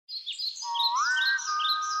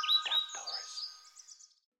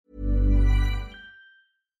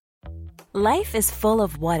Life is full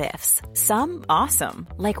of what-ifs. Some awesome,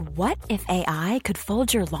 like what if AI could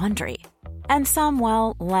fold your laundry? And some,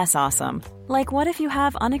 well, less awesome, like what if you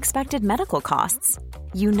have unexpected medical costs?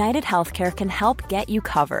 United Healthcare can help get you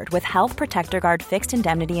covered with Health Protector Guard fixed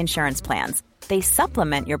indemnity insurance plans. They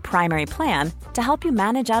supplement your primary plan to help you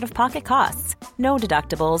manage out-of-pocket costs. No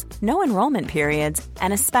deductibles, no enrollment periods,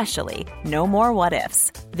 and especially no more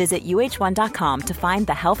what-ifs. Visit uh1.com to find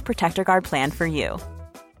the Health Protector Guard plan for you.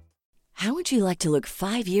 How would you like to look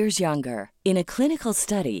 5 years younger? In a clinical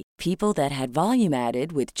study, people that had volume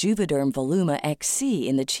added with Juvederm Voluma XC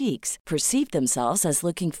in the cheeks perceived themselves as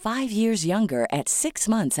looking 5 years younger at 6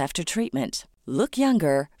 months after treatment. Look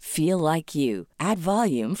younger, feel like you. Add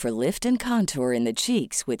volume for lift and contour in the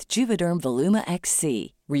cheeks with Juvederm Voluma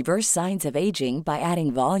XC. Reverse signs of aging by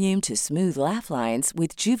adding volume to smooth laugh lines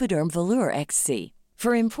with Juvederm Volure XC.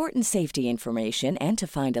 For important safety information and to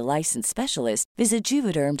find a licensed specialist, visit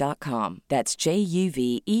Juvederm.com. That's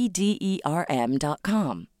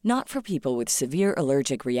JUVEDERM.com. Not for people with severe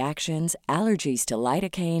allergic reactions, allergies to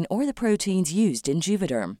lidocaine, or the proteins used in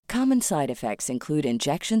Juvederm. Common side effects include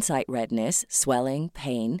injection site redness, swelling,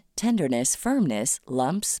 pain, tenderness, firmness,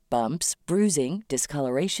 lumps, bumps, bruising,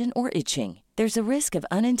 discoloration, or itching. There's a risk of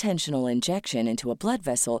unintentional injection into a blood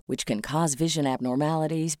vessel, which can cause vision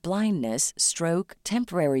abnormalities, blindness, stroke,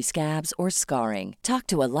 temporary scabs, or scarring. Talk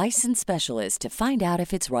to a licensed specialist to find out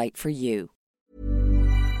if it's right for you.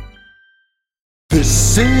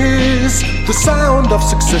 This is the Sound of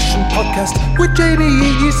Succession podcast with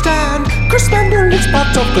Jamie East and Chris Mandel. It's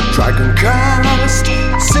part of the Dragon Cast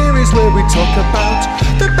series where we talk about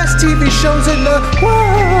the best TV shows in the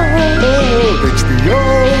world. HBO,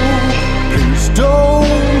 please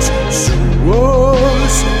don't sue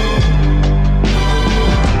us.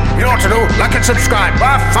 You know what to do? Like and subscribe.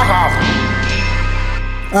 Fuck off.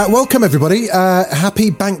 Welcome, everybody. Happy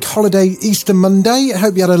Bank Holiday Easter Monday. I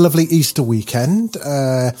hope you had a lovely Easter weekend.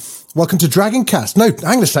 Welcome to Dragon Cast. No,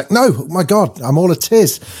 hang on a sec. No, my God, I'm all a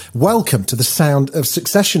tiz. Welcome to the Sound of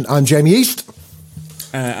Succession. I'm Jamie East.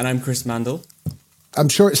 And I'm Chris Mandel. I'm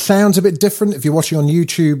sure it sounds a bit different. If you're watching on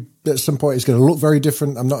YouTube, at some point it's going to look very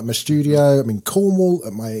different. I'm not in my studio. I'm in Cornwall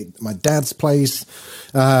at my dad's place.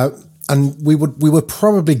 And we were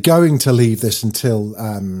probably going to leave this until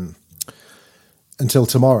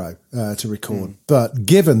tomorrow to record. But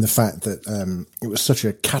given the fact that it was such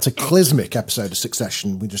a cataclysmic episode of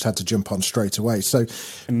Succession, we just had to jump on straight away. So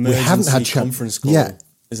we haven't had conference call. Yeah,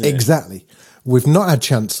 isn't it? Exactly. We've not had a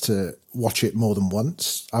chance to watch it more than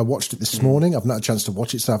once. I watched it this morning. I've not had a chance to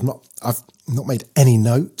watch it, so I've not made any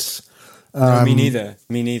notes. No, me neither.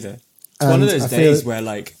 It's one of those days where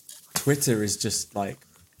like Twitter is just like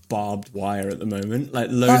barbed wire at the moment.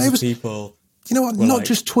 Like loads of people. You know what? Not like,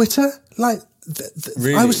 just Twitter. Like.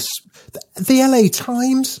 Really? The LA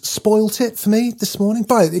Times spoilt it for me this morning.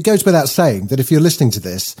 But it goes without saying that if you're listening to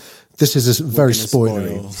this is a very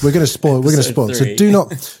spoilery. We're going to spoil. We're going to spoil. So do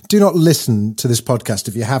not listen to this podcast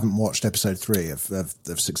if you haven't watched episode 3 of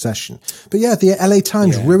Succession. But yeah, the LA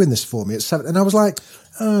Times ruined this for me at 7, and I was like,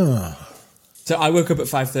 oh. So I woke up at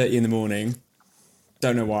 5:30 in the morning.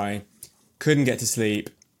 Don't know why. Couldn't get to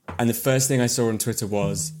sleep, and the first thing I saw on Twitter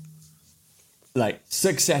was, like,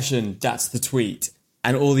 Succession, that's the tweet.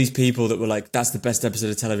 And all these people that were like, that's the best episode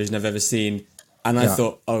of television I've ever seen. And I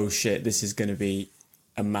thought, oh shit, this is going to be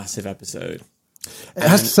a massive episode. It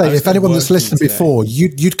has to say, if anyone that's listened before,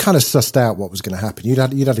 you'd kind of sussed out what was going to happen. You'd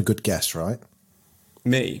had a good guess, right?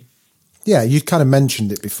 Me? Yeah, you'd kind of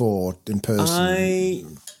mentioned it before in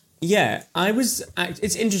person.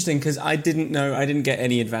 It's interesting because I didn't get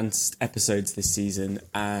any advanced episodes this season.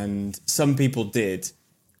 And some people did.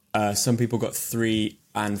 Some people got 3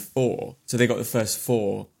 and 4, so they got the first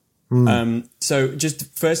 4. So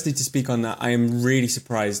just firstly to speak on that, I am really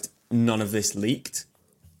surprised none of this leaked.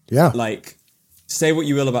 Yeah. Like, say what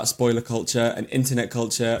you will about spoiler culture and internet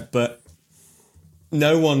culture, but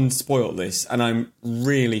no one spoiled this, and I'm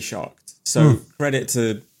really shocked. So credit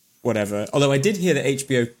to whatever. Although I did hear that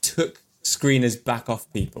HBO took screeners back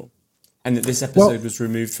off people, and that this episode was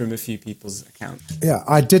removed from a few people's accounts. Yeah,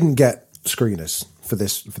 I didn't get screeners for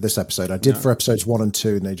this episode. I did for episodes 1 and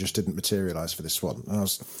 2, and they just didn't materialize for this one. And I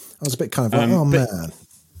was a bit kind of like, man.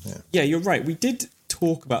 Yeah, you're right. We did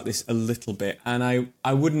talk about this a little bit, and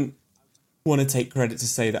I wouldn't want to take credit to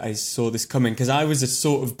say that I saw this coming, because I was a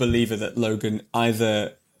sort of believer that Logan I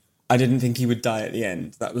didn't think he would die at the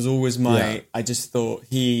end. That was always I just thought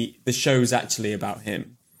the show's actually about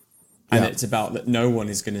him, and it's about that no one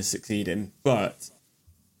is going to succeed him. But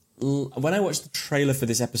when I watched the trailer for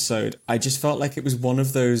this episode, I just felt like it was one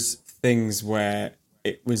of those things where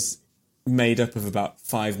it was made up of about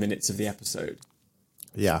 5 minutes of the episode.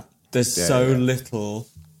 Yeah. There's so little.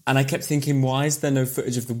 And I kept thinking, why is there no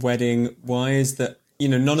footage of the wedding? Why is that,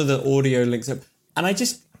 none of the audio links up?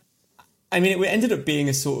 And it ended up being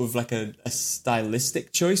a sort of like a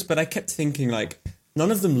stylistic choice, but I kept thinking like, none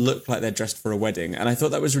of them look like they're dressed for a wedding. And I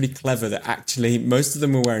thought that was really clever that actually most of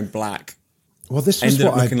them were wearing black. Well, this was ended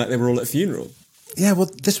up looking like they were all at a funeral. Yeah, well,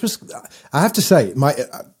 this was, I have to say,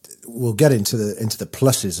 we'll get into the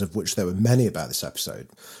pluses, of which there were many about this episode.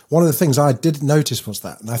 One of the things I did notice was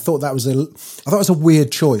that, and I thought it was a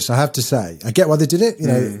weird choice. I have to say, I get why they did it,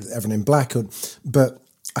 everyone in black, but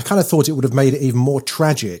I kind of thought it would have made it even more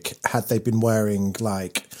tragic had they been wearing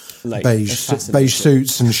like beige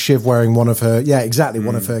suits and Shiv wearing one of her,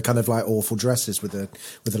 one of her kind of like awful dresses with a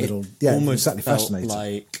little, almost exactly, felt fascinating.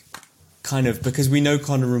 Like kind of, because we know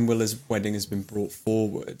Connor and Willa's wedding has been brought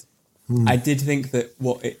forward. I did think that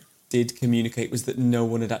what it did communicate was that no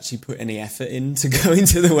one had actually put any effort in to go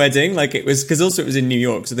into the wedding. Like it was, because also it was in New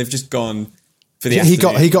York, so they've just gone for the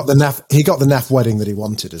afternoon. He got the naff wedding that he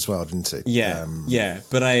wanted as well, didn't he? Yeah.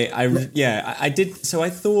 But I did. So I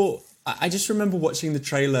thought, I just remember watching the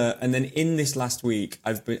trailer, and then in this last week,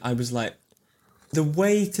 I was like, the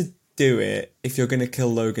way to do it if you're going to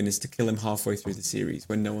kill Logan is to kill him halfway through the series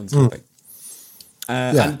when no one's looking.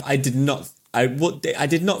 And I did not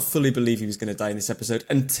fully believe he was going to die in this episode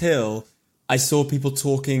until I saw people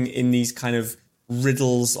talking in these kind of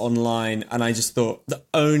riddles online, and I just thought the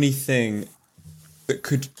only thing that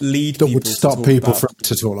could lead that people would stop people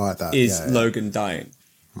to talk like that is Logan dying,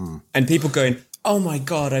 and people going, "Oh my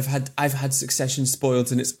god, I've had Succession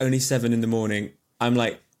spoiled, and it's only 7 a.m." I'm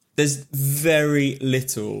like, there's very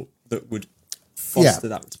little that would foster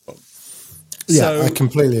that response. Yeah, I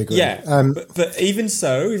completely agree. Yeah, but even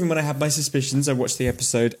so, even when I had my suspicions, I watched the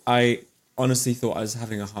episode, I honestly thought I was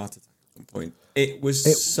having a heart attack at one point. It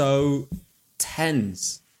was so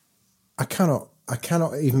tense. I cannot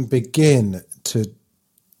even begin to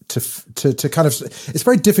kind of. It's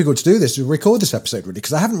very difficult to do this, to record this episode, really,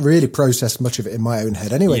 because I haven't really processed much of it in my own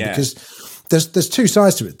head anyway. Because there's two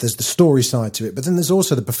sides to it. There's the story side to it, but then there's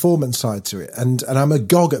also the performance side to it, and I'm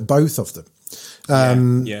agog at both of them.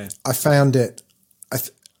 I found it.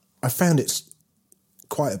 I found it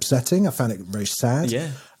quite upsetting. I found it very sad.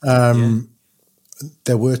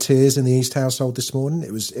 There were tears in the East household this morning.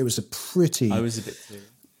 It was a pretty. I was a bit too.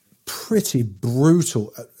 Pretty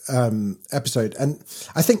brutal episode, and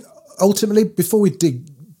I think ultimately, before we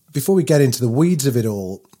get into the weeds of it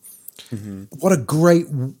all, what a great!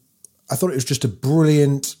 I thought it was just a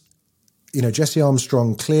brilliant. Jesse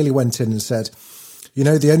Armstrong clearly went in and said,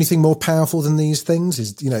 the only thing more powerful than these things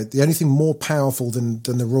is, the only thing more powerful than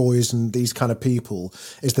the Roys and these kind of people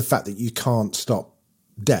is the fact that you can't stop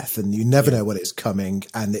death, and you never know when it's coming,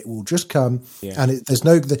 and it will just come. And there's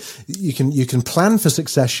no, you can plan for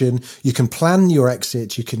succession, you can plan your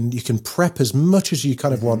exit, you can prep as much as you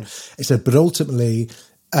kind of want. It said, but ultimately,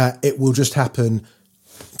 it will just happen,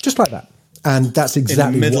 just like that. And that's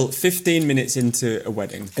exactly in the middle, 15 minutes into a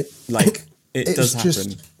wedding, it does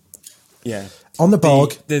happen. On the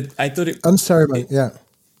bog. I thought it unceremonious.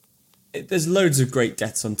 There's loads of great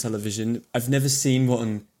deaths on television. I've never seen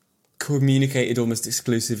one communicated almost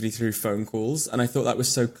exclusively through phone calls, and I thought that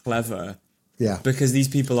was so clever. Because these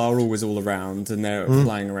people are always all around and they're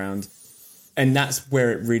flying around, and that's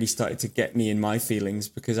where it really started to get me in my feelings,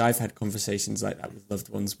 because I've had conversations like that with loved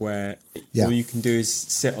ones where all you can do is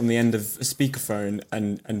sit on the end of a speakerphone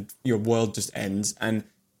and your world just ends. And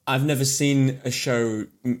I've never seen a show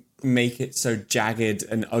make it so jagged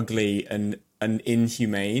and ugly and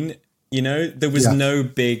inhumane. There was no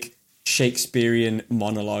big Shakespearean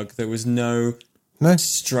monologue. There was no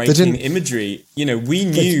striking imagery. We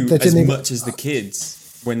knew as much as the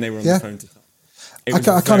kids when they were on the phone to talk.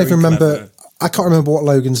 I can't even remember. I can't remember what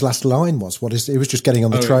Logan's last line was. It was just getting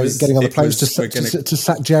on the planes to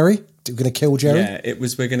sack Jerry. We're going to kill Jerry. Yeah, it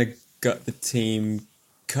was. We're going to gut the team,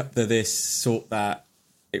 cut this, sort that.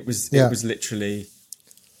 It was literally.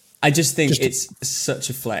 I just think it's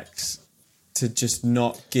such a flex to just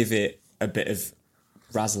not give it a bit of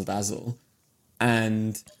razzle dazzle,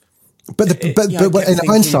 and but in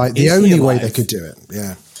hindsight, the only way they could do it,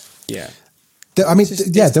 I mean,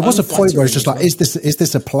 there was a point where it's just like, is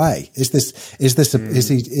this a play? Is this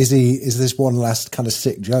one last kind of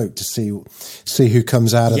sick joke to see who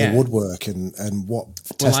comes out of the woodwork and what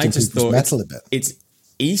testing people's mettle a bit? It's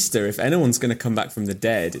Easter. If anyone's going to come back from the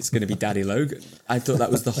dead, it's going to be Daddy Logan. I thought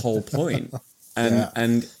that was the whole point,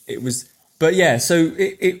 and it was. But so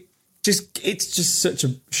it's just such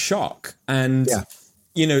a shock, and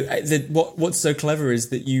what's so clever is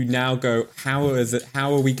that you now go, how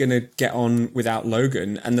are we going to get on without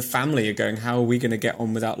Logan? And the family are going, how are we going to get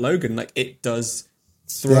on without Logan? Like, it does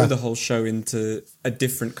throw the whole show into a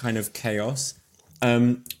different kind of chaos.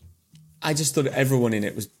 I just thought everyone in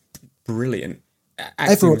it was brilliant.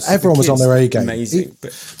 Everyone was on their A game. Amazing.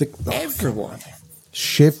 Everyone.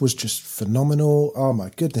 Shiv was just phenomenal. Oh my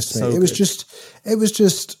goodness me! It was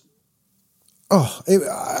just. Oh,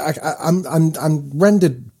 I'm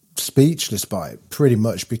rendered speechless by it pretty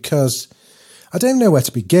much because I don't know where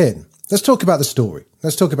to begin. Let's talk about the story.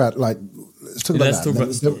 Let's talk about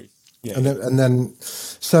the story. Yeah. And then,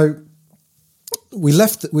 so we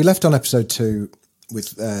left on episode 2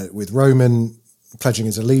 with Roman pledging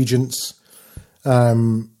his allegiance.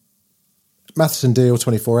 Matheson deal,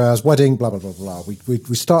 24 hours, wedding, blah blah blah blah.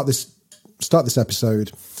 We start this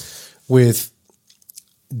episode with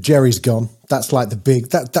Jerry's gone. That's like the big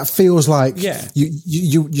that feels like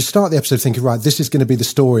you start the episode thinking, right, this is going to be the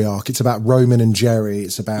story arc. It's about Roman and Jerry.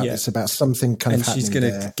 It's about something kind of happening. And she's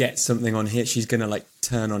going to get something on here. She's going to like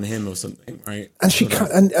turn on him or something, right? And she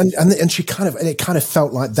it kind of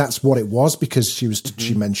felt like that's what it was because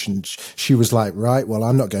she mentioned she was like, right, well,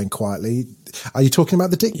 I'm not going quietly. Are you talking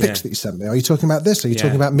about the dick pics that you sent me? Are you talking about this? Are you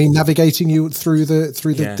talking about me navigating you through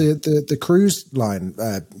the cruise line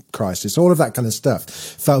crisis? All of that kind of stuff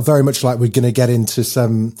felt very much like we're going to get into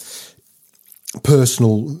some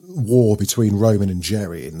personal war between Roman and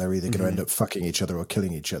Jerry, and they're either going to end up fucking each other or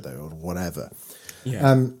killing each other or whatever.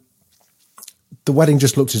 Yeah. The wedding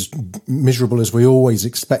just looked as miserable as we always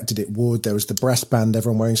expected it would. There was the breast band,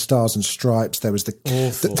 everyone wearing stars and stripes. There was the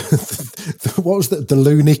what was the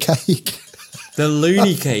loony cake? The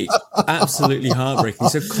loony cake, absolutely heartbreaking.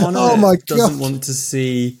 So Connor doesn't want to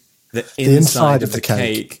see the inside of the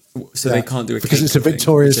cake, so they can't do a cake because it's a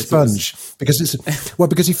Victoria sponge.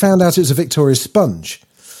 Because he found out it was a Victoria sponge,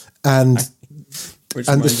 and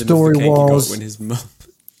the story was when his mum.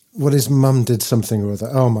 When his mum did something or other.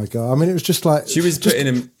 Oh my God. I mean, it was just like... She was put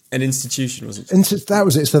in an institution, wasn't she? That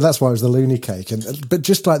was it. So that's why it was the loony cake. But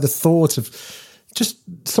just like the thought of just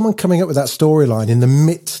someone coming up with that storyline in the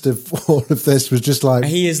midst of all of this was just like...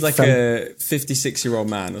 He is like a 56-year-old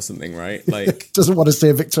man or something, right? Like doesn't want to see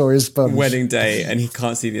a Victoria sponge. Wedding day and he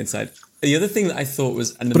can't see the inside. The other thing that I thought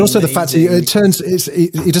was, but also the fact he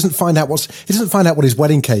doesn't find out what his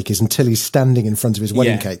wedding cake is until he's standing in front of his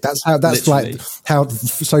wedding cake. That's literally. Like how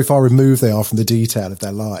so far removed they are from the detail of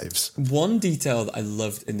their lives. One detail that I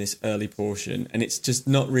loved in this early portion, and it's just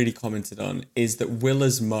not really commented on, is that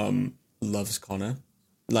Willa's mum loves Connor.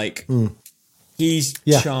 Like he's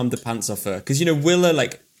charmed the pants off her because Willa,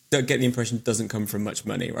 like, don't get the impression, doesn't come from much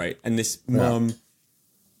money, right? And this mum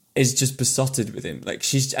is just besotted with him. Like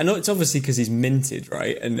I know it's obviously because he's minted,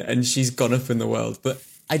 right? And she's gone up in the world, but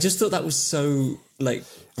I just thought that was so like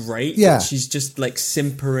great. Yeah. She's just like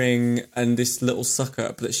simpering and this little suck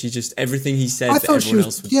up that she just, everything he said that everyone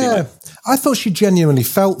else would be like. I thought she genuinely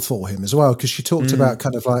felt for him as well because she talked about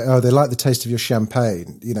kind of like, oh, they like the taste of your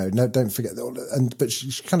champagne, no, don't forget that. But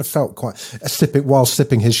she kind of felt quite sipping while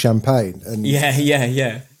sipping his champagne. And yeah.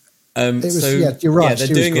 It was, you're right. They're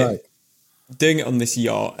she doing was great. Doing it on this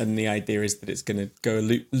yacht, and the idea is that it's going to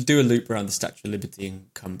do a loop around the Statue of Liberty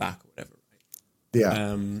and come back or whatever.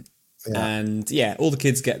 Right? And all the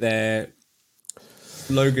kids get there.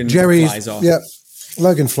 Logan flies off. Yeah,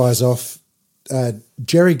 Logan flies off.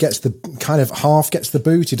 Jerry gets half gets the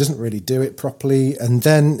boot. He doesn't really do it properly, and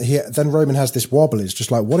then Roman has this wobble. It's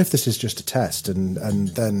just like, what if this is just a test? And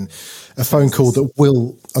then a phone call that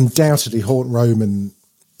will undoubtedly haunt Roman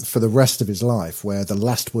for the rest of his life, where the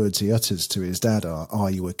last words he utters to his dad are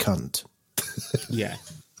you a cunt? Yeah.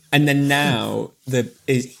 And then now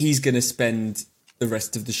he's going to spend the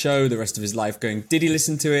rest of the show, the rest of his life going, did he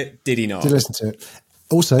listen to it? Did he not? Did he listen to it?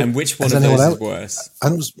 Also, and which one of those is worse?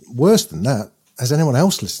 And it was worse than that. Has anyone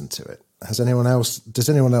else listened to it? Does anyone else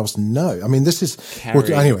know? I mean, this is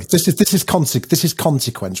anyway. This is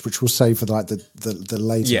consequence, which we'll save for like the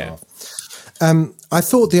later half. I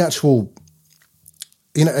thought the actual,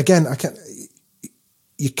 again,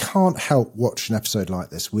 you can't help watch an episode like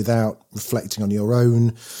this without reflecting on your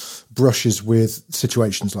own brushes with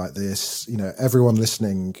situations like this. Everyone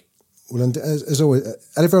listening, as always,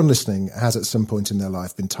 everyone listening has at some point in their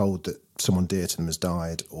life been told that someone dear to them has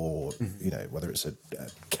died, or whether it's a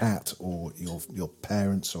cat or your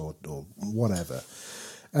parents or whatever.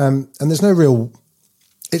 And there's no real.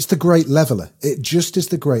 It's the great leveler. It just is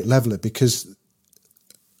the great leveler because.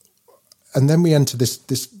 And then we enter this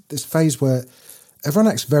phase where everyone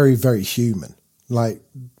acts very, very human. Like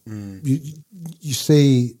you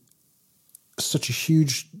see such a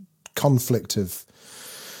huge conflict of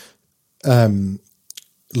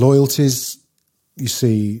loyalties. You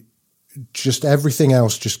see just everything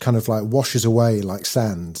else just kind of like washes away like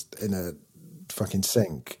sand in a fucking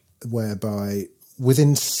sink, whereby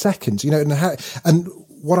within seconds, you know, and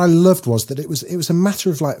what I loved was that it was a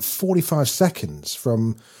matter of like 45 seconds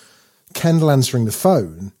from Kendall answering the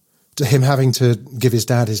phone to him having to give his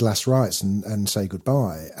dad his last rites and say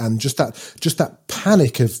goodbye. And just that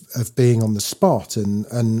panic of being on the spot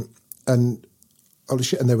and holy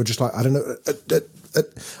shit. And they were just like, I don't know.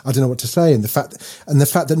 I don't know what to say. And the fact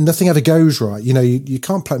that nothing ever goes right, you know, you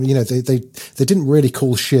can't play, you know, they didn't really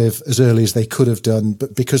call Shiv as early as they could have done,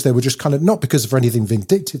 but because they were just kind of, not because of anything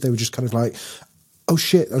vindictive, they were just kind of like, oh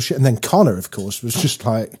shit. And then Connor, of course, was just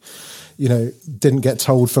like, you know, didn't get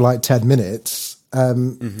told for like 10 minutes.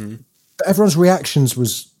 But everyone's reactions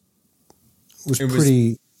was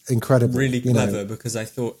pretty incredible. Really clever, because I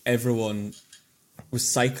thought everyone was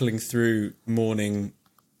cycling through mourning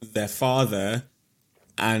their father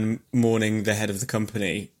and mourning the head of the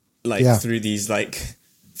company, like through these like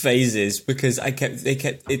phases, because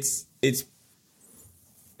it's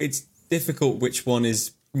difficult which one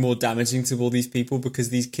is more damaging to all these people, because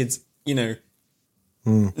these kids, you know,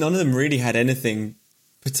 none of them really had anything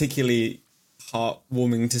particularly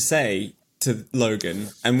heartwarming to say to Logan.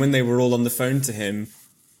 And when they were all on the phone to him,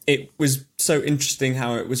 it was so interesting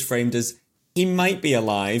how it was framed as, he might be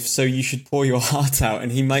alive, so you should pour your heart out,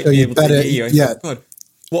 and he might be able to hear you. I thought, God,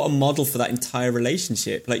 what a model for that entire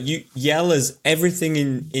relationship. Like, you yell as everything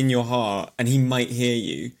in your heart and he might hear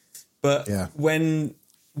you. But when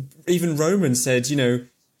even Roman said, you know,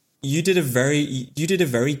 you did a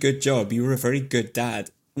very good job, you were a very good dad,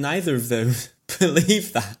 neither of them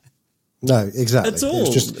believed that. No, exactly. At all.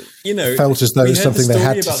 It just, you know, felt as though it was something they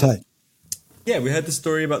had to say. We heard the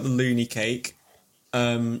story about the loony cake.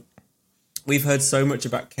 We've heard so much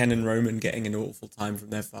about Ken and Roman getting an awful time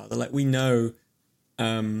from their father. Like, we know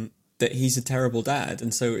that he's a terrible dad.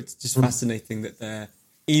 And so it's just fascinating that they're,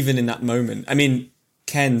 even in that moment, I mean,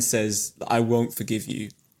 Ken says, I won't forgive you,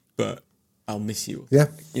 but I'll miss you. Yeah.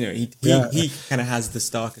 You know, he kind of has the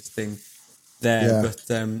starkest thing there.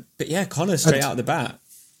 Yeah. But yeah, Connor straight out of the bat,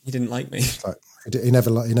 he didn't like me. He never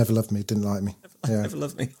loved me, didn't like me. Never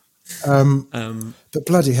loved me. But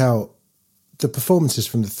bloody hell, the performances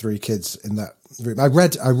from the three kids in that room. I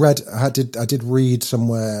did read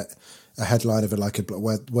somewhere a headline of it, like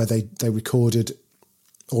where they recorded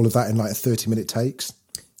all of that in like 30-minute takes.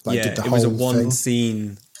 Like, did the it was a whole one thing.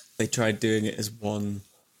 scene. They tried doing it as one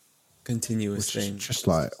continuous thing. Just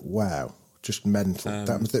like, wow, just mental.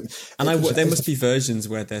 That was it. And there must be versions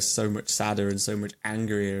where they're so much sadder and so much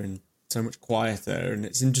angrier and so much quieter. And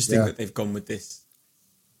it's interesting that they've gone with this.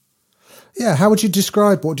 Yeah, what would you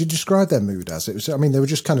describe their mood as? It was, I mean, they were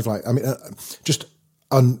just kind of like, I mean, just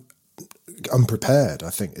unprepared, I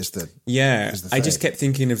think is the thing. I just kept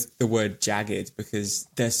thinking of the word jagged, because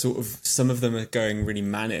they're sort of, some of them are going really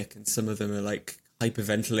manic and some of them are like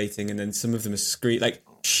hyperventilating, and then some of them are like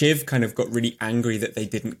Shiv kind of got really angry that they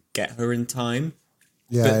didn't get her in time.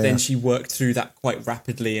 But then she worked through that quite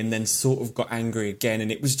rapidly and then sort of got angry again, and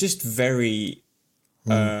it was just very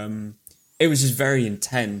it was just very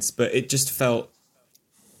intense, but it just felt,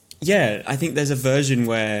 I think there's a version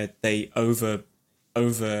where they over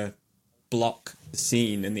block the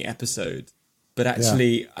scene in the episode, but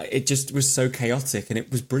actually it just was so chaotic and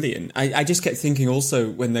it was brilliant. I just kept thinking also,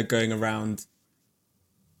 when they're going around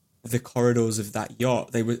the corridors of that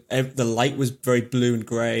yacht, the light was very blue and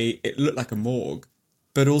grey. It looked like a morgue,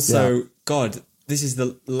 but also, God, this is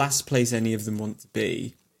the last place any of them want to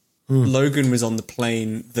be. Logan was on the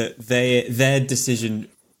plane that their decision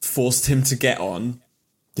forced him to get on.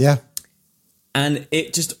 Yeah. And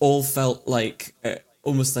it just all felt like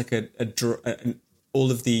almost like all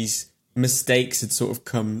of these mistakes had sort of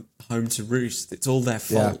come home to roost. It's all their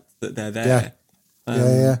fault that they're there.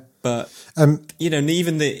 But, you know,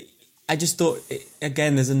 I just thought,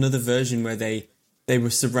 again, there's another version where they were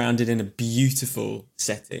surrounded in a beautiful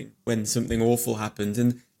setting when something awful happened.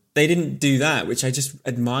 And they didn't do that, which I just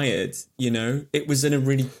admired, you know. It was in a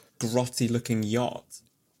really grotty looking yacht.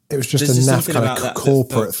 It was just a naff kind of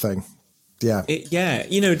corporate thing. Yeah.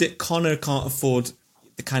 You know, that Connor can't afford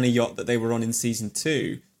the kind of yacht that they were on in season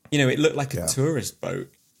 2. You know, it looked like a tourist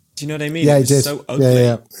boat. Do you know what I mean? Yeah, it was so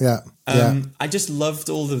ugly. Yeah. I just loved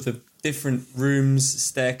all of the different rooms,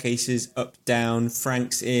 staircases, up, down,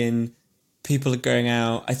 Frank's in, people are going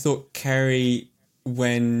out. I thought Carrie,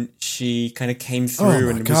 when she kind of came through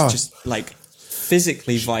and was just like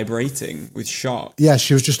physically vibrating with shock. Yeah,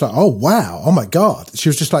 she was just like, oh wow, oh my God. She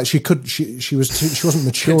was just like, she wasn't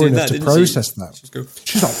mature enough to process that.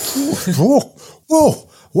 She's like, whoa,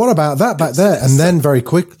 what about that back there? And then very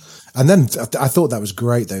quick, and then I thought that was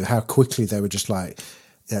great though, how quickly they were just like,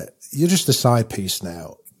 yeah, you're just a side piece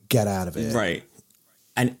now. Get out of it. Right.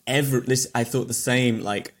 And I thought the same,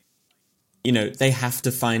 like, they have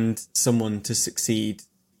to find someone to succeed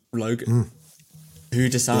Logan. Who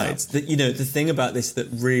decides? That the thing about this that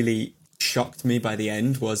really shocked me by the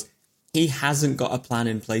end was he hasn't got a plan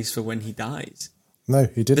in place for when he dies. No,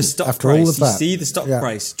 he didn't. The stock After price, all of that, you see the stock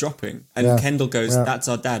price dropping, and Kendall goes, "That's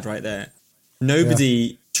our dad right there."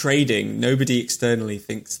 Nobody trading, nobody externally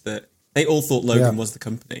thinks that. They all thought Logan was the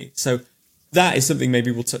company. So that is something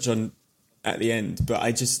maybe we'll touch on at the end. But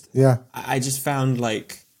I just found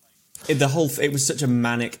like it was such a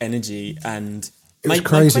manic energy, and my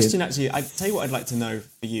question actually, I tell you what I'd like to know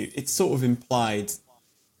for you. It's sort of implied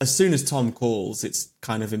as soon as Tom calls, it's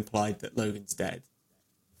kind of implied that Logan's dead.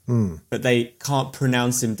 But they can't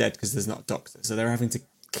pronounce him dead because there's not a doctor. So they're having to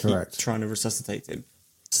keep trying to resuscitate him.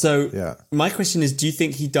 So my question is, do you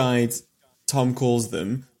think he died, Tom calls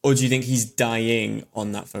them, or do you think he's dying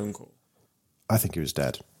on that phone call? I think he was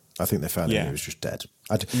dead. I think they found him he was just dead.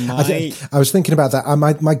 I was thinking about that.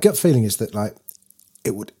 My gut feeling is that like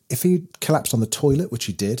it would, if he collapsed on the toilet, which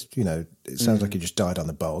he did, it sounds like he just died on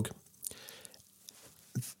the bog.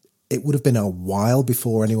 It would have been a while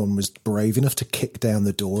before anyone was brave enough to kick down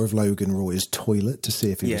the door of Logan Roy's toilet to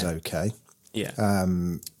see if he was okay.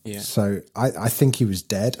 So I think he was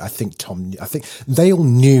dead. I think they all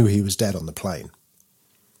knew he was dead on the plane.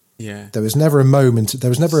 Yeah. There was never a moment. There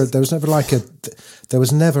was never a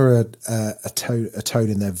tone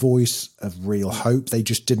in their voice of real hope. They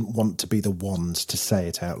just didn't want to be the ones to say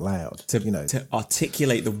it out loud. To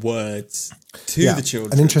articulate the words to the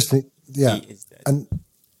children. And interesting, he is dead.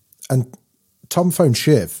 And Tom phoned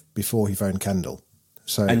Shiv before he phoned Kendall.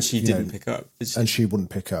 And she didn't pick up. And she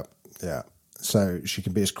wouldn't pick up. Yeah. So she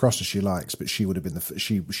can be as cross as she likes, but she would have been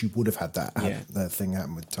she would have had that thing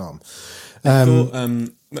happen with Tom. I thought,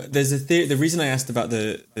 there's a theory. The reason I asked about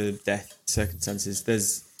the death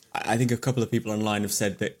circumstances, I think a couple of people online have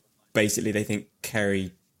said that basically they think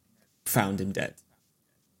Kerry found him dead,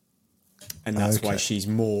 and that's why she's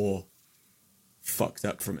more fucked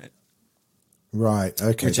up from it. Right.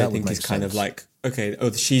 Okay. Which I think is kind of like,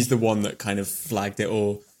 she's the one that kind of flagged it,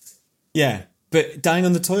 But dying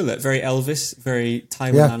on the toilet, very Elvis, very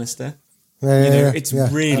Tywin Lannister.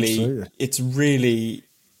 It's really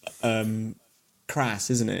crass,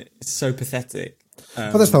 isn't it? It's so pathetic.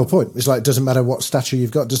 Well, that's the whole point. It's like, it doesn't matter what stature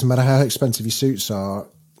you've got, doesn't matter how expensive your suits are.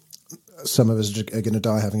 Some of us are going to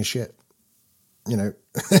die having a shit.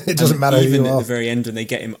 It doesn't matter who you are. Even at the very end when they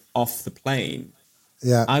get him off the plane.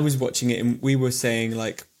 Yeah. I was watching it and we were saying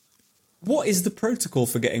like, what is the protocol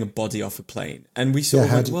for getting a body off a plane? And we sort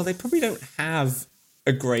of went, well, they probably don't have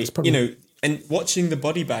a great, and watching the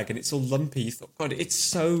body bag and it's all lumpy, you thought, God, it's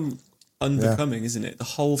so unbecoming, isn't it? The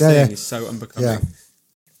whole thing is so unbecoming.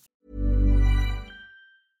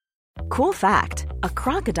 Cool fact, a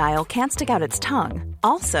crocodile can't stick out its tongue.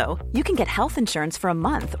 Also, you can get health insurance for a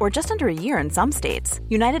month or just under a year in some states.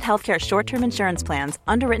 United Healthcare short-term insurance plans,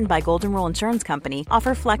 underwritten by Golden Rule Insurance Company,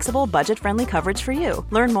 offer flexible, budget-friendly coverage for you.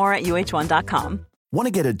 Learn more at UH1.com. Want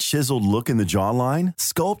to get a chiseled look in the jawline?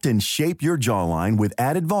 Sculpt and shape your jawline with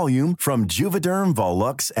added volume from Juvederm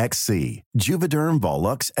Volux XC. Juvederm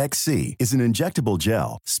Volux XC is an injectable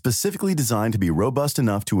gel specifically designed to be robust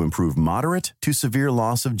enough to improve moderate to severe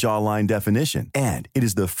loss of jawline definition. And it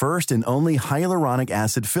is the first and only hyaluronic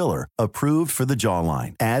acid filler approved for the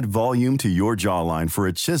jawline. Add volume to your jawline for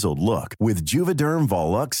a chiseled look with Juvederm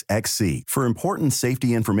Volux XC. For important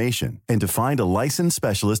safety information and to find a licensed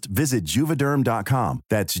specialist, visit Juvederm.com.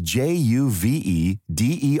 That's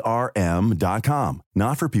JUVEDERM.com.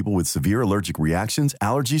 Not for people with severe allergic reactions,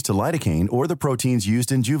 allergies to lidocaine, or the proteins used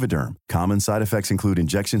in Juvederm. Common side effects include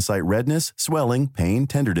injection site redness, swelling, pain,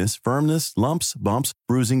 tenderness, firmness, lumps, bumps,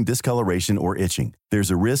 bruising, discoloration, or itching.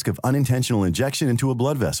 There's a risk of unintentional injection into a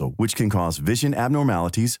blood vessel, which can cause vision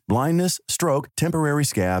abnormalities, blindness, stroke, temporary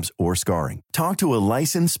scabs, or scarring. Talk to a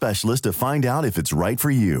licensed specialist to find out if it's right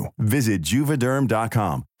for you. Visit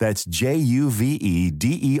Juvederm.com. That's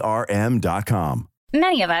JUVEDERM.com.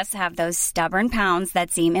 Many of us have those stubborn pounds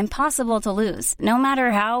that seem impossible to lose, no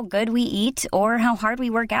matter how good we eat or how hard we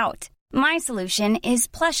work out. My solution is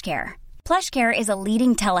PlushCare. PlushCare is a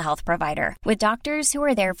leading telehealth provider with doctors who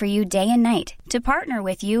are there for you day and night to partner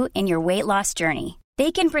with you in your weight loss journey.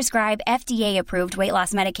 They can prescribe FDA-approved weight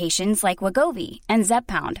loss medications like Wegovy and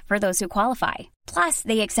Zepbound for those who qualify. Plus,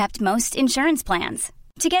 they accept most insurance plans.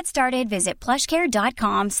 To get started, visit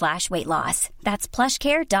plushcare.com/weightloss. That's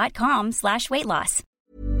plushcare.com/weightloss.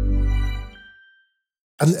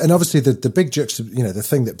 And obviously the big the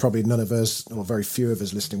thing that probably none of us or very few of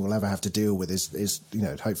us listening will ever have to deal with is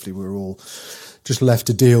hopefully we're all just left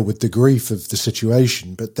to deal with the grief of the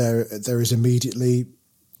situation. But there is immediately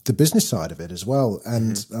the business side of it as well.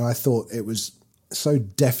 And I thought it was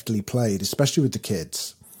deftly played, especially with the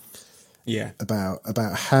kids. Yeah.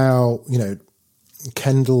 About how,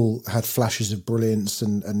 Kendall had flashes of brilliance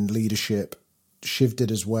and leadership. Shiv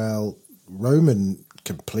did as well. Roman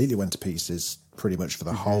completely went to pieces pretty much for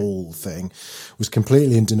the whole thing, was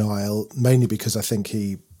completely in denial, mainly because I think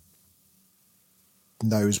he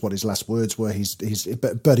knows what his last words were.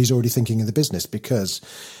 But he's already thinking of the business, because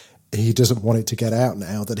he doesn't want it to get out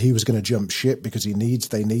now that he was going to jump ship, because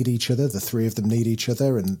they need each other. The three of them need each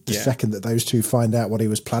other. And the second that those two find out what he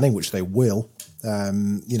was planning, which they will,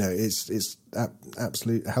 it's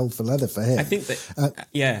absolute hell for leather for him. I think that,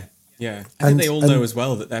 I think they all know as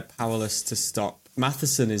well that they're powerless to stop.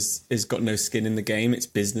 Matheson is got no skin in the game. It's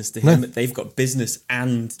business to him. No. They've got business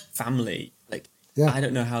and family. I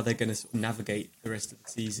don't know how they're going to navigate the rest of the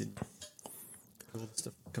season. All the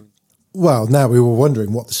stuff coming. Well, now we were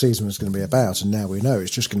wondering what the season was going to be about, and now we know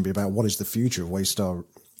it's just going to be about what is the future of Waystar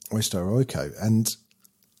Royco. And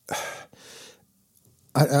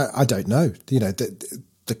I don't know.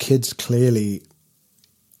 The kids clearly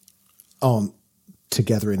aren't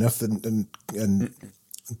together enough, and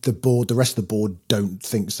the rest of the board don't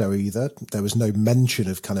think so either. There was no mention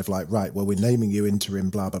of kind of like, right, well, we're naming you interim,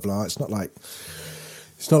 blah blah blah. It's not like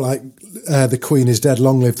the Queen is dead,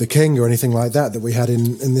 long live the King, or anything like that we had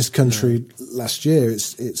in this country last year.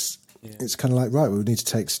 It's kind of like, right, well, we need to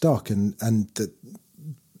take stock,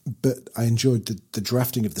 but I enjoyed the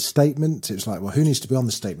drafting of the statement. It was like, well, who needs to be on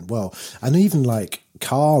the statement? Well, and even like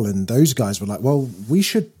Carl and those guys were like, well, we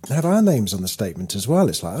should have our names on the statement as well.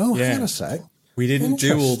 It's like, hang on a sec. We didn't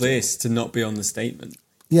do all this to not be on the statement.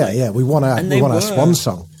 Yeah, we want our swan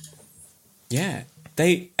song. Yeah.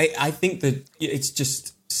 I think that it's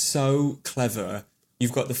just so clever.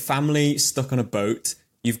 You've got the family stuck on a boat.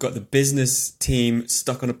 You've got the business team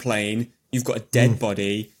stuck on a plane. You've got a dead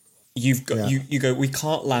body. You've got you go, we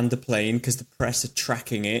can't land a plane because the press are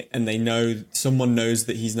tracking it, and they know, someone knows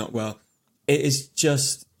that he's not well. It is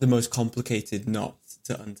just the most complicated knot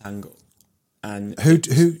to untangle. And who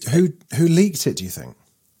leaked it, do you think?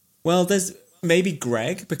 Well, there's maybe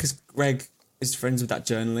Greg, because Greg is friends with that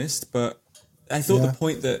journalist, but I thought the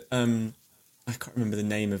point that I can't remember the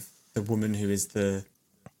name of the woman who is the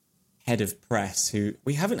head of press, who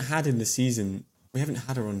we haven't had in the season. We haven't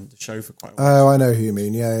had her on the show for quite a while. Oh, I know who you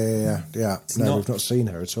mean. Yeah. No, we've not seen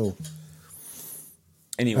her at all.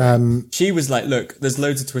 Anyway, she was like, look, there's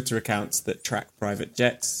loads of Twitter accounts that track private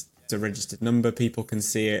jets. It's a registered number. People can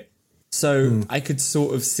see it. So I could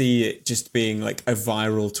sort of see it just being like a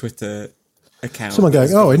viral Twitter account. Someone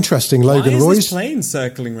going, oh, interesting, Logan Roy's. Why is this plane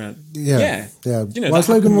circling around? Yeah. Why has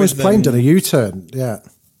Logan Roy's plane done a U-turn? Yeah.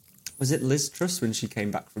 Was it Liz Truss when she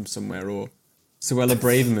came back from somewhere, or Suella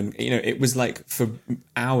Braverman? It was like for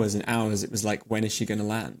hours and hours, it was like, when is she going to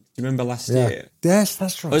land? Do you remember last year? Yes,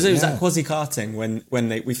 that's right. Or was it that Kwasi Kwarteng when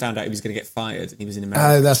we found out he was going to get fired and he was in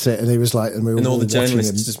America? Oh, that's it. And he was like, and all the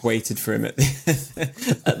journalists just waited for him at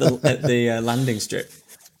the landing strip.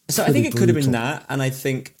 So I think it could have been that, and I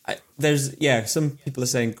think there's some people are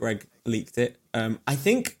saying Greg leaked it. I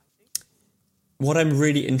think what I'm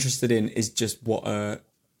really interested in is just what a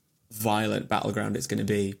violent battleground it's going to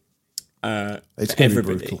be. It's for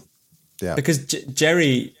everybody. Brutal. Yeah, because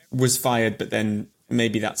Jerry was fired, but then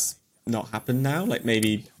maybe that's not happened now. Like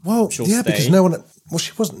maybe she'll stay. Because no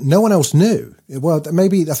one else knew. Well,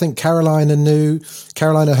 maybe I think Carolina knew.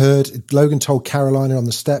 Carolina heard. Logan told Carolina on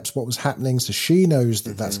the steps what was happening, so she knows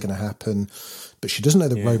that that's going to happen, but she doesn't know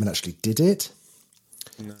that Roman actually did it.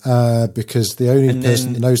 No. Because the only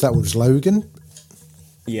person that knows that was Logan.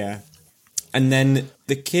 Yeah, and then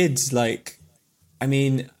the kids, none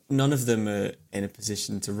of them are in a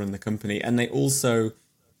position to run the company, and they also,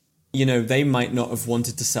 they might not have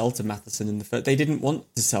wanted to sell to Matheson in the first. They didn't want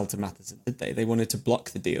to sell to Matheson, did they? They wanted to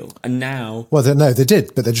block the deal, and now, well, they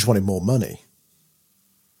did, but they just wanted more money.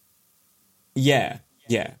 Yeah,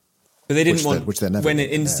 but they didn't want. Which they're never when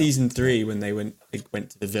in season 3, when they went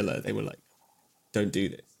to the villa, they were like, "Don't do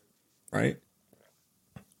this," right?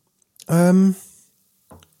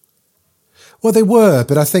 Well, they were,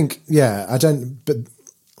 but I think, I don't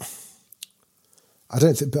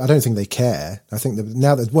think they care. I think that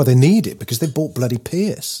now that they need it because they bought bloody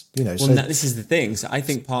Pierce. This is the thing. So I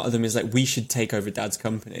think part of them is like, we should take over Dad's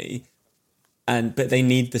company, but they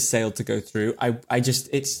need the sale to go through. Are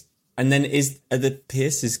the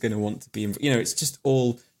Pierces going to want to be? It's just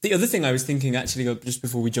all. The other thing I was thinking actually, just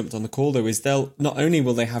before we jumped on the call, though, is they'll not only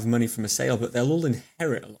will they have money from a sale, but they'll all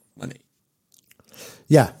inherit a lot of money.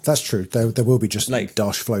 Yeah, that's true. There will be just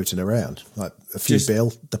dosh floating around, like a few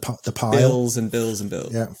the pile. Bills and bills and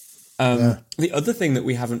bills. Yeah. The other thing that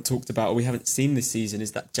we haven't talked about or we haven't seen this season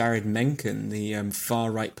is that Jared Mencken, the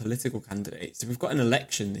far-right political candidate. So we've got an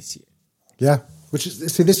election this year. Yeah,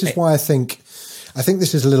 this is why I think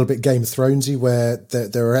this is a little bit Game of Thronesy, where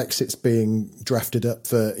there are exits being drafted up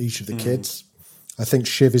for each of the kids. I think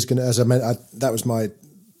Shiv is going to, as I meant, that was my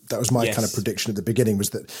kind of prediction at the beginning, was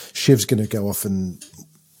that Shiv's going to go off and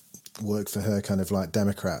work for her kind of like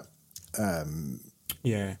Democrat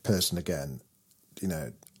person again. You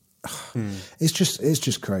know, it's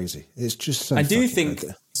just crazy. It's just so. I do think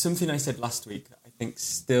something I said last week I think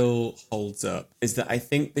still holds up, is that I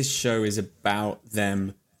think this show is about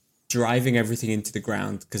them driving everything into the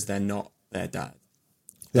ground because they're not their dad.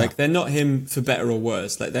 Yeah. Like, they're not him for better or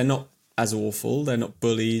worse. Like, they're not as awful. They're not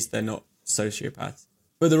bullies. They're not sociopaths.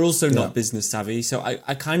 But they're also not business savvy. So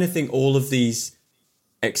I kind of think all of these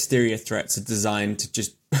exterior threats are designed to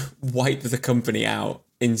just wipe the company out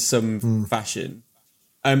in some fashion.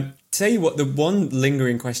 Tell you what, the one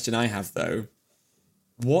lingering question I have, though,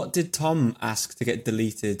 what did Tom ask to get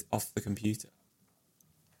deleted off the computer?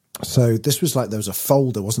 So this was like, there was a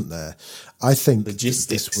folder, wasn't there? I think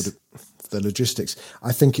logistics. The logistics.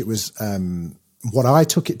 I think it was what I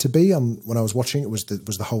took it to be when I was watching it was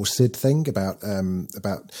the whole Sid thing about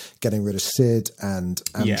getting rid of Sid and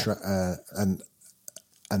that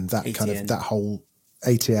ATN. Kind of that whole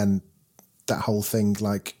ATN, that whole thing.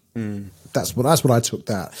 Like that's what I took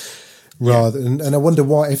that. Rather, and I wonder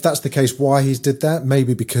why, if that's the case, why he's did that.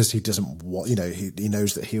 Maybe because he doesn't want, he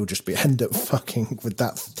knows that he'll just end up fucking with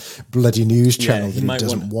that bloody news channel that he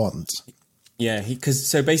doesn't want. Yeah,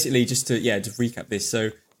 so basically, just to recap this,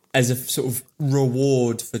 so as a sort of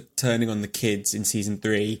reward for turning on the kids in season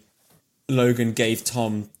 3, Logan gave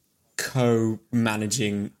Tom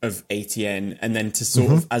co-managing of ATN, and then to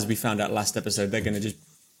sort of, as we found out last episode, they're going to just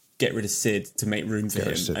get rid of Sid to make room for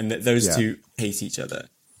him, and that those two hate each other.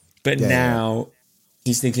 But now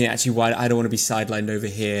he's thinking, actually, why I don't want to be sidelined over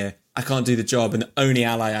here. I can't do the job, and the only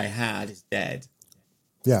ally I had is dead.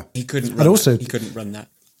 Yeah, he couldn't run that.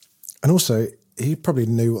 And also, he probably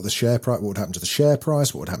knew what would happen to the share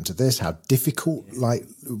price, what would happen to this, how difficult it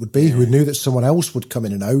would be. Yeah. He knew that someone else would come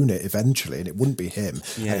in and own it eventually, and it wouldn't be him.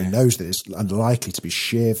 Yeah. And he knows that it's unlikely to be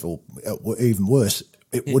Shiv, or even worse,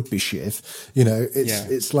 it would be Shiv.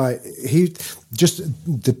 It's like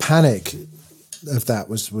the panic of that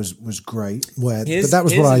was great. But that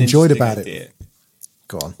was what I enjoyed about it.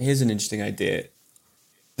 Go on. Here's an interesting idea.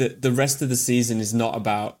 The rest of the season is not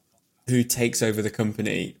about who takes over the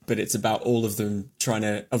company, but it's about all of them trying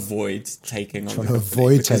to avoid taking on the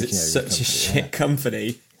company, because it's such a shit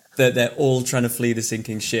company that they're all trying to flee the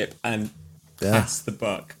sinking ship and pass the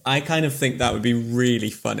buck. I kind of think that would be really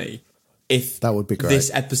funny if that would be great. This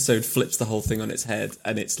episode flips the whole thing on its head,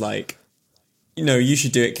 and it's like, you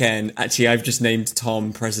should do it, Ken. Actually, I've just named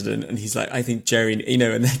Tom president, and he's like, I think Jerry, and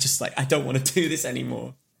they're just like, I don't want to do this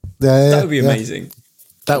anymore. That would be amazing.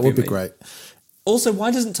 That would be great. Also, why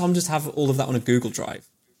doesn't Tom just have all of that on a Google Drive?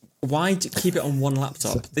 Why keep it on one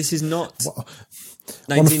laptop? This is not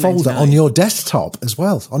on a folder on your desktop as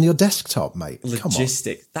well. On your desktop, mate.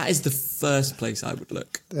 Logistic. That is the first place I would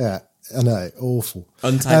look. Yeah, I know. Awful.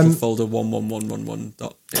 Untitled folder 11111.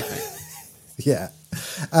 Yeah.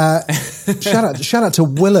 Shout out to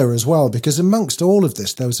Willa as well, because amongst all of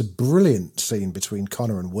this, there was a brilliant scene between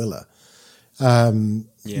Connor and Willa,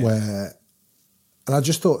 where, and I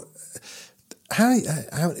just thought, how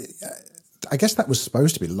I guess that was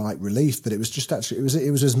supposed to be light relief, but it was just actually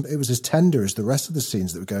it was as tender as the rest of the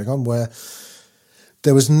scenes that were going on, where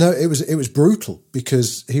there was it was brutal,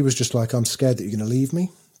 because he was just like, I'm scared that you're going to leave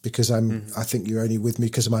me, because I think you're only with me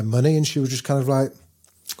because of my money, and she was just kind of like,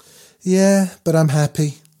 yeah, but I'm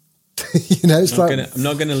happy. It's I'm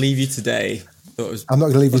not going to leave you today. I'm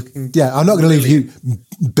not going to leave you. Yeah, I'm not going to leave you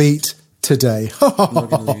beat today.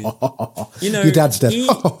 Your dad's dead.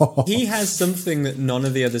 He has something that none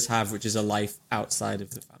of the others have, which is a life outside of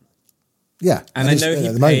the family. Yeah, and I know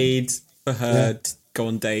he paid for her to go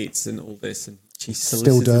on dates and all this, and she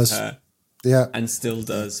solicited her. Yeah, and still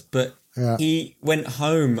does. But he went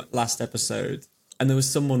home last episode, and there was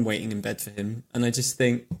someone waiting in bed for him, and I just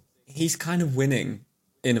think he's kind of winning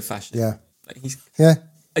in a fashion. Yeah.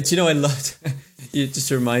 Do you know, I loved, it just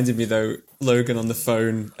reminded me though, Logan on the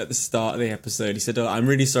phone at the start of the episode, he said, I'm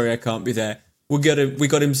really sorry I can't be there. We got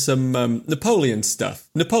him some Napoleon stuff.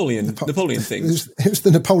 Napoleon things. It was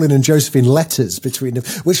the Napoleon and Josephine letters between them,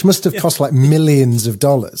 which must have cost like millions of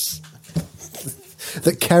dollars.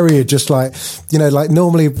 that Kerry had just like, you know, like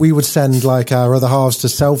normally we would send like our other halves to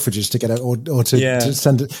Selfridges to get it, or to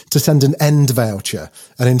send an end voucher,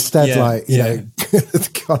 and instead like you know,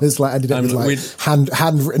 Connor's like ended up with like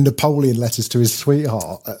handwritten Napoleon letters to his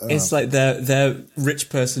sweetheart. It's like their rich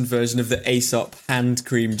person version of the Aesop hand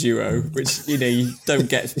cream duo, which you know you don't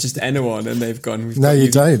get just anyone, and they've gone. No,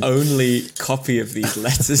 you don't. Only copy of these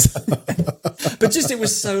letters, but just it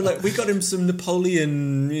was so like we got him some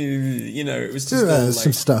Napoleon. You know, it was just all, like,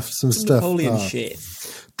 some stuff. Napoleon shit.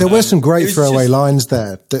 There were some great throwaway lines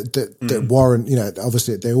there that warrant, you know,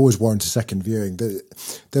 obviously they always warrant a second viewing.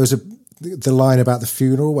 There was the line about the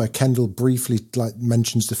funeral where Kendall briefly like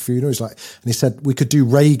mentions the funeral. He's like, and he said we could do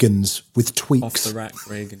Reagans with tweaks. Off the rack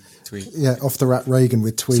Reagan tweaks. Yeah, off the rack Reagan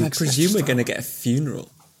with tweaks. So I presume we're going to get a funeral.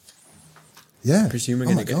 Yeah, I presume we're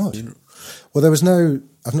going to get a funeral. Well, there was no.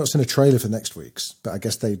 I've not seen a trailer for next week's, but I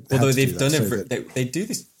guess they. Although they've done it, they do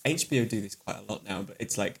this. HBO do this quite a lot now, but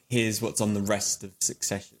it's like here's what's on the rest of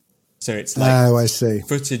Succession. So it's like I see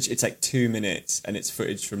footage. It's like 2 minutes, and it's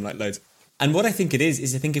footage from like loads. And what I think it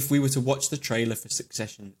is I think if we were to watch the trailer for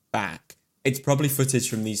Succession back, it's probably footage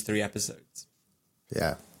from these 3 episodes.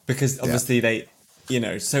 Yeah, because obviously they, you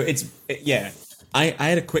know, so I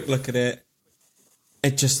had a quick look at it.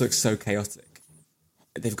 It just looks so chaotic.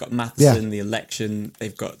 They've got Matheson, the election.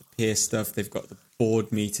 They've got the peer stuff. They've got the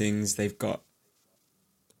board meetings. They've got.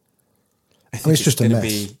 I think it's just a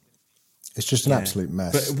mess. It's just an absolute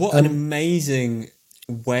mess. But what an amazing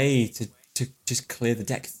way to just clear the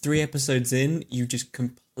deck. 3 episodes in, you just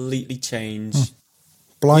completely change.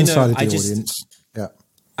 Blindsided the audience. Yeah,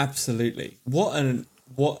 absolutely.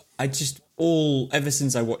 Ever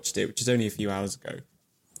since I watched it, which is only a few hours ago,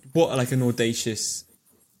 what like an audacious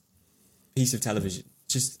piece of television.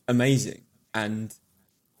 Just amazing. And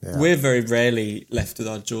we're very rarely left with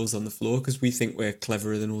our jaws on the floor because we think we're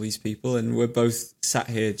cleverer than all these people, and we're both sat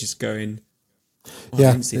here just going, I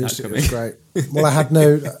didn't see that coming. It was great. Well,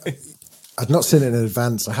 I'd not seen it in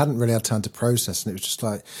advance. I hadn't really had time to process, and it was just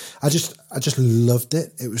like I just loved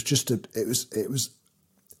it. It was just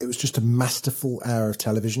a masterful hour of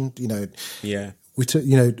television, you know. Yeah. We took,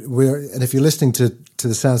 you know, and if you're listening to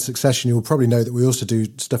the Sound of Succession, you'll probably know that we also do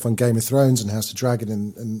stuff on Game of Thrones and House of Dragon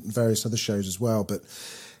and various other shows as well. But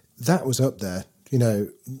that was up there, you know.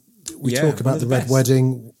 We talk about the Red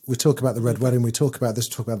Wedding. We talk about the Red Wedding. We talk about this.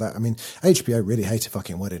 Talk about that. I mean, HBO really hate a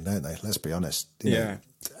fucking wedding, don't they? Let's be honest. You know.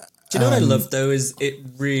 Do you know what I love though? Is it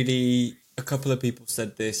really? A couple of people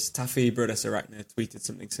said this. Taffy Brodas Arachna tweeted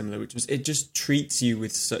something similar, which was it just treats you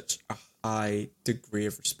with such a high degree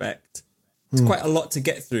of respect. It's quite a lot to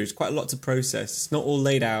get through. It's quite a lot to process. It's not all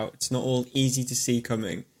laid out. It's not all easy to see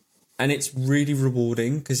coming, and it's really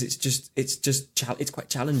rewarding because it's quite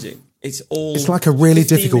challenging. It's like a really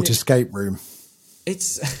difficult escape room. I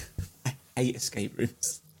hate escape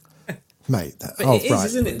rooms, mate. It is,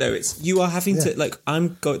 isn't it? Though you are having to like.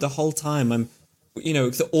 The whole time. You know,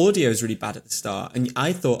 the audio is really bad at the start, and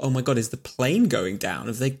I thought, oh my god, is the plane going down?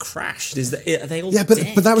 Have they crashed? Are they all dead?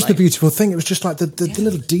 But that was the beautiful thing. It was just like the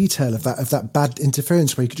little detail of that bad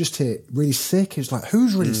interference where you could just hear really sick. It was like,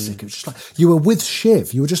 who's really sick? It was just like you were with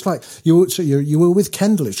Shiv. You were just like you were with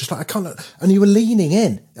Kendall. It's just like I can't, and you were leaning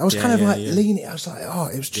in. I was kind of leaning. I was like, oh,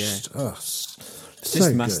 it was just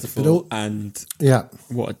so masterful, and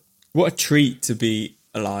what a treat to be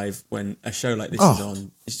alive when a show like this is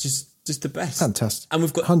on. It's just the best. Fantastic. And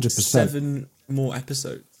we've got 100%. 7 more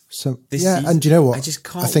episodes. So this season. And you know what? I just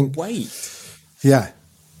can't wait. Yeah.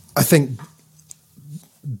 I think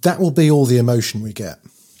that will be all the emotion we get.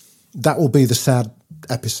 That will be the sad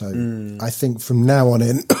episode. I think from now on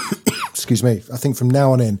in, excuse me, I think from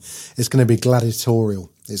now on in, it's going to be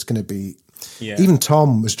gladiatorial. It's going to be, even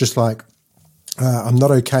Tom was just like, I'm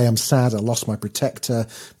not okay, I'm sad, I lost my protector.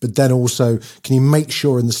 But then also, can you make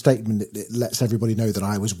sure in the statement it lets everybody know that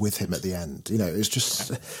I was with him at the end? You know, it's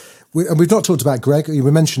just, and we've not talked about Greg. We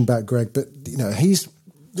mentioned about Greg, but you know,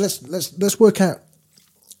 let's work out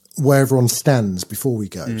where everyone stands before we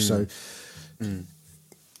go. So,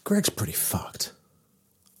 Greg's pretty fucked.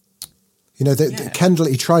 You know, Kendall.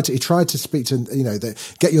 He tried to speak to, you know,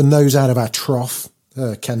 get your nose out of our trough.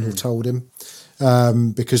 Kendall told him.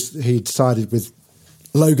 Because he sided with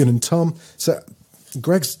Logan and Tom. So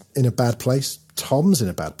Greg's in a bad place. Tom's in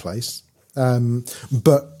a bad place.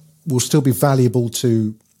 But will still be valuable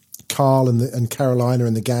to Carl and Carolina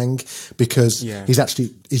and the gang because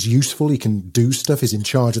he's useful. He can do stuff. He's in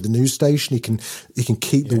charge of the news station. He can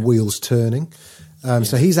keep the wheels turning.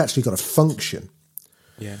 So he's actually got a function.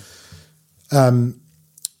 Yeah.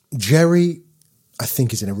 Jerry, I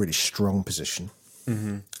think, is in a really strong position.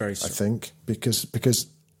 Very strong. I think because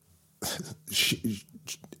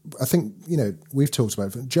I think, we've talked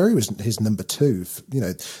about it. Jerry was his number two,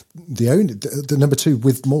 the number two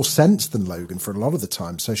with more sense than Logan for a lot of the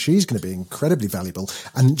time. So she's going to be incredibly valuable,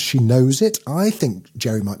 and she knows it. I think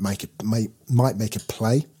Jerry might make a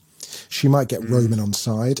play. She might get Roman on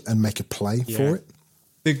side and make a play for it.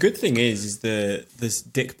 The good thing is this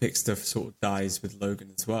dick pic stuff sort of dies with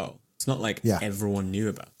Logan as well. It's not like everyone knew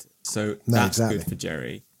about it. So that's good for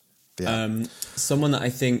Jerry. Yeah. Someone that I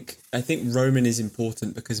think Roman is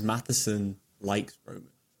important because Matheson likes Roman.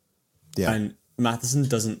 Yeah. And Matheson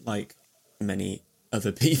doesn't like many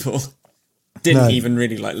other people. Didn't even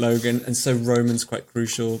really like Logan. And so Roman's quite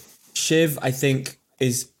crucial. Shiv, I think,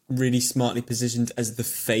 is really smartly positioned as the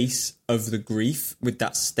face of the grief with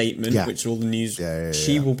that statement, which all the news...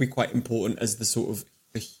 She will be quite important as the sort of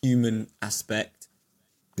the human aspect.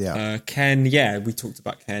 Yeah. Ken, we talked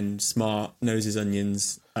about Ken, smart, knows his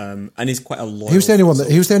onions, and he's quite a loyal. He was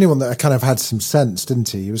the only one that kind of had some sense, didn't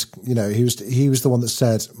he? He was the one that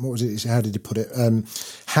said, what was it? How did he put it?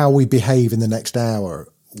 How we behave in the next hour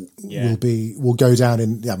will go down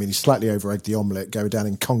in. I mean, he slightly over-egged the omelette, go down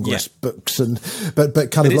in Congress books,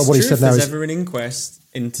 but kind of what he said now is ever an inquest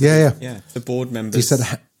into the board members. He said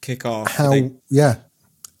kick off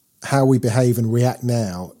how we behave and react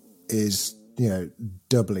now is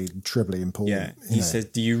doubly, triply important. Yeah, he says,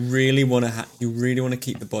 do you really want to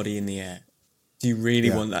keep the body in the air? Do you really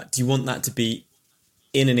want that? Do you want that to be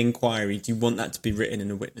in an inquiry? Do you want that to be written in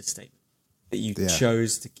a witness statement? That you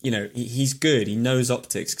chose to, he's good. He knows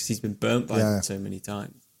optics because he's been burnt by it so many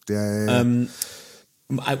times. Will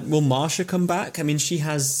Marsha come back? I mean, she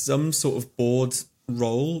has some sort of board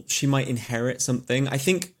role. She might inherit something. I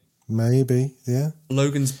think maybe,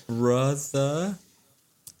 Logan's brother,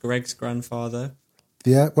 Greg's grandfather.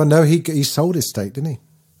 Yeah, well, no, he sold his stake, didn't he?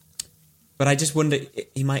 But I just wonder,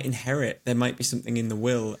 he might inherit. There might be something in the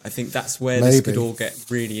will. I think that's where this could all get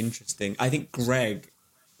really interesting. I think Greg,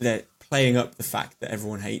 they're playing up the fact that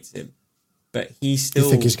everyone hates him, but he still...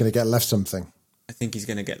 You think he's going to get left something? I think he's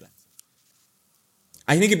going to get left.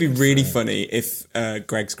 I think it'd be really funny if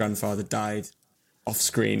Greg's grandfather died off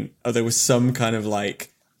screen, or there was some kind of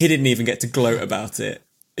he didn't even get to gloat about it.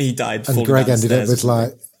 He died. And Greg ended up with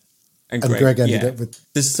Greg ended up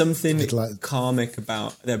with... There's something karmic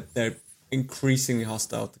about... They're increasingly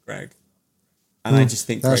hostile to Greg. And I just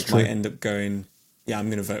think Greg might end up going, I'm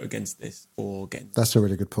going to vote against this or against. That's a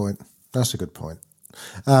really good point. That's a good point.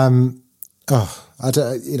 Like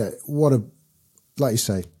you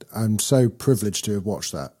say, I'm so privileged to have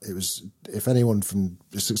watched that. It was, if anyone from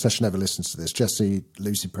Succession ever listens to this, Jesse,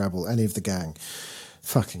 Lucy Prebble, any of the gang,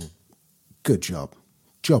 fucking good job.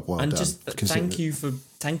 Job well done. And just thank you for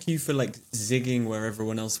zigging where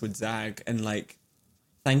everyone else would zag, and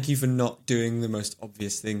thank you for not doing the most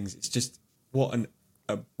obvious things. It's just what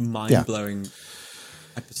a mind-blowing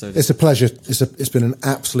episode. It's a pleasure. It's been an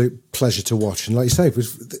absolute pleasure to watch. And like you say, it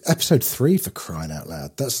was episode 3, for crying out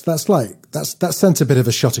loud. That sent a bit of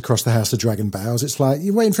a shot across the House of Dragon bows. It's like,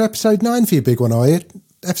 you're waiting for episode 9 for your big one, are you?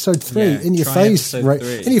 Episode 3 in your face, in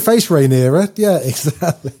your face, Rhaenyra. Yeah,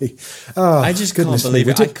 exactly. Oh, I just can't believe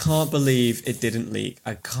it. I can't believe it didn't leak.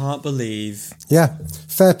 I can't believe. Yeah,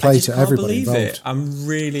 fair play to everybody involved. I'm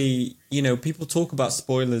really, people talk about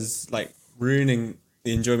spoilers ruining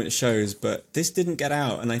the enjoyment of shows, but this didn't get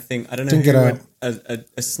out, and I don't know who had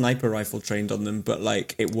a sniper rifle trained on them, but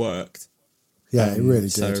it worked. Yeah, it really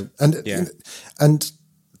did. And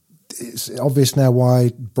it's obvious now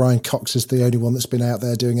why Brian Cox is the only one that's been out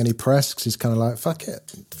there doing any press, because he's kind of like, fuck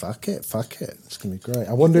it. It's going to be great.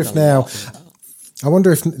 I wonder if, not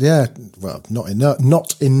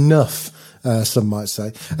enough, some might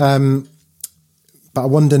say. But I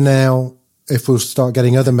wonder now if we'll start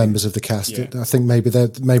getting other members of the cast. I think maybe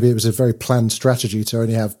it was a very planned strategy to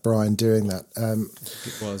only have Brian doing that.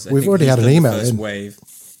 It was. We've already had an email in. Wave.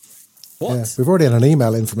 What? Yeah, we've already had an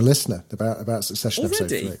email in from a listener about Succession episode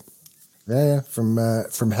 3. Yeah,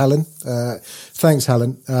 from Helen. Thanks,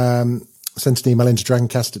 Helen. Sent an email into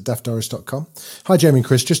dragoncast@daftdiaries.com. Hi, Jamie and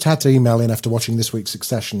Chris. Just had to email in after watching this week's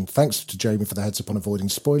Succession. Thanks to Jamie for the heads up on avoiding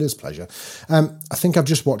spoilers. Pleasure. I think I've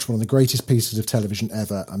just watched one of the greatest pieces of television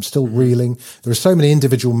ever. I'm still reeling. There are so many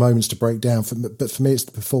individual moments to break down, but for me, it's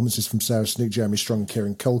the performances from Sarah Snook, Jeremy Strong, and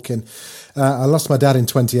Kieran Culkin. I lost my dad in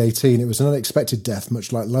 2018. It was an unexpected death,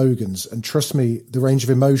 much like Logan's. And trust me, the range of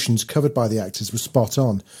emotions covered by the actors was spot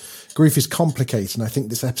on. Grief is complicated, and I think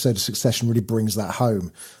this episode of Succession really brings that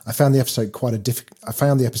home. I found the episode quite a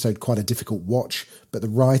difficult watch, but the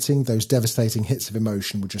writing, those devastating hits of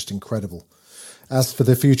emotion, were just incredible. As for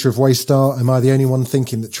the future of Waystar, am I the only one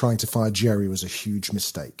thinking that trying to fire Jerry was a huge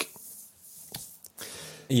mistake?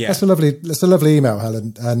 Yeah, that's a lovely email,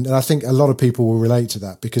 Helen, and I think a lot of people will relate to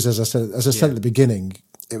that because, as I said at the beginning,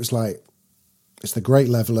 it was like it's the great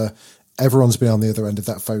leveler. Everyone's been on the other end of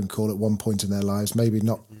that phone call at one point in their lives. Maybe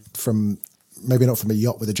not from a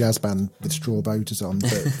yacht with a jazz band with straw boaters on,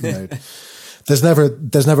 but you know, there's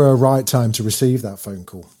never a right time to receive that phone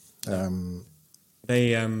call.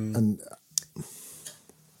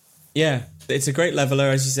 Yeah, it's a great leveler,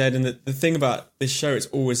 as you said, and the thing about this show, it's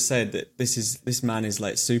always said that this man is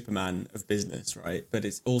like Superman of business, right? But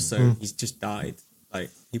it's also he's just died.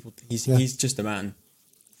 Like he's just a man,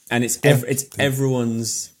 and it's in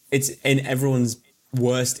everyone's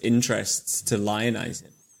worst interests to lionize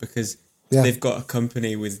him because they've got a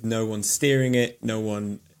company with no one steering it, no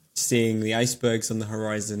one seeing the icebergs on the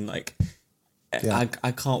horizon. Like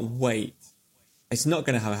I can't wait. It's not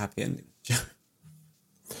going to have a happy ending.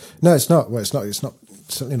 No, it's not. Well, it's not. It's not.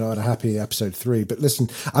 Certainly not a happy episode 3. But listen,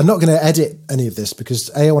 I'm not going to edit any of this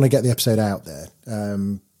because I want to get the episode out there.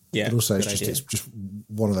 But also it's just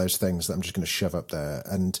one of those things that I'm just going to shove up there,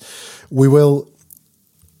 and we will.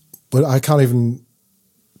 Well, I can't even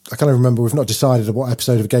remember. We've not decided what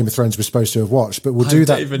episode of Game of Thrones we're supposed to have watched, but we'll do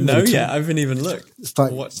that. I don't even know yet. I haven't even looked. It's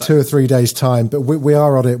like 2 or 3 days time, but we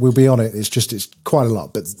are on it. We'll be on it. It's quite a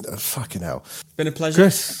lot, but fucking hell. It's been a pleasure.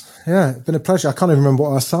 Chris, yeah, it's been a pleasure. I can't even remember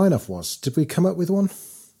what our sign-off was. Did we come up with one?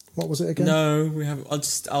 What was it again? No, we haven't.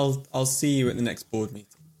 I'll see you at the next board meeting.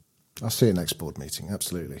 I'll see you next board meeting,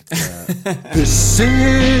 absolutely. This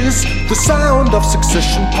is the Sound of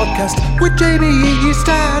Succession podcast with Jamie East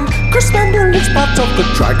and Chris Mendel. It's part of the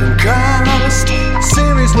Dragon Cast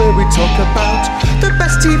series where we talk about the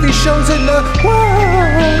best TV shows in the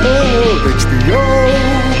world. HBO,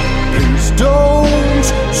 please don't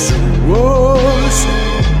sue us.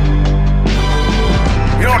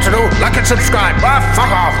 You know what to do, like and subscribe. Fuck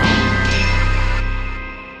off.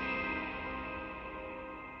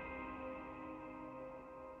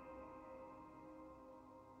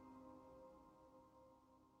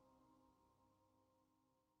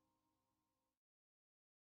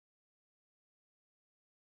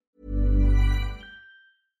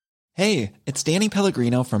 Hey, it's Danny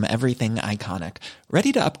Pellegrino from Everything Iconic.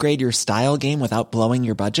 Ready to upgrade your style game without blowing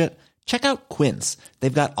your budget? Check out Quince.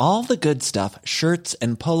 They've got all the good stuff, shirts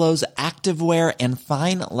and polos, activewear, and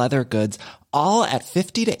fine leather goods, all at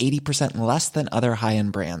 50 to 80% less than other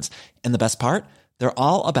high-end brands. And the best part? They're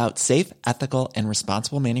all about safe, ethical, and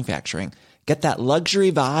responsible manufacturing. Get that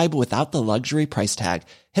luxury vibe without the luxury price tag.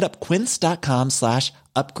 Hit up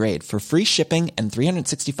quince.com/upgrade for free shipping and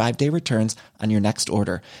 365-day returns on your next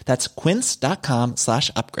order. That's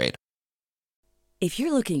quince.com/upgrade. If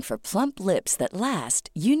you're looking for plump lips that last,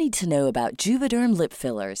 you need to know about Juvederm lip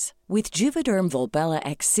fillers. With Juvederm Volbella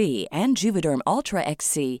XC and Juvederm Ultra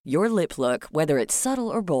XC, your lip look, whether it's subtle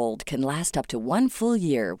or bold, can last up to 1 full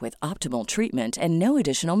year with optimal treatment and no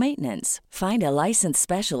additional maintenance. Find a licensed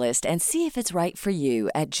specialist and see if it's right for you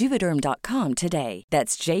at Juvederm.com today.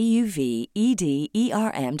 That's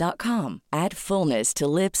JUVEDERM.com. Add fullness to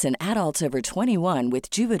lips in adults over 21 with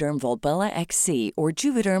Juvederm Volbella XC or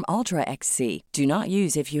Juvederm Ultra XC. Do not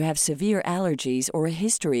use if you have severe allergies or a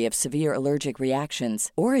history of severe allergic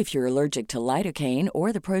reactions, or if you're allergic to lidocaine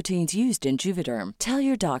or the proteins used in Juvederm. Tell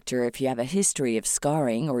your doctor if you have a history of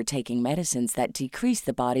scarring or taking medicines that decrease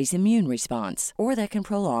the body's immune response or that can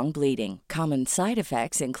prolong bleeding. Common side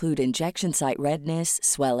effects include injection site redness,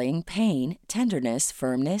 swelling, pain, tenderness,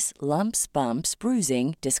 firmness, lumps, bumps,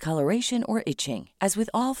 bruising, discoloration, or itching. As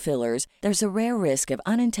with all fillers, there's a rare risk of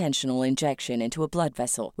unintentional injection into a blood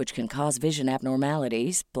vessel, which can cause vision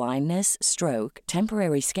abnormalities, blindness, stroke,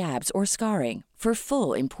 temporary scabs, or scarring. For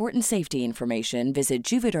full, important safety information, visit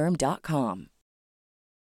Juvederm.com.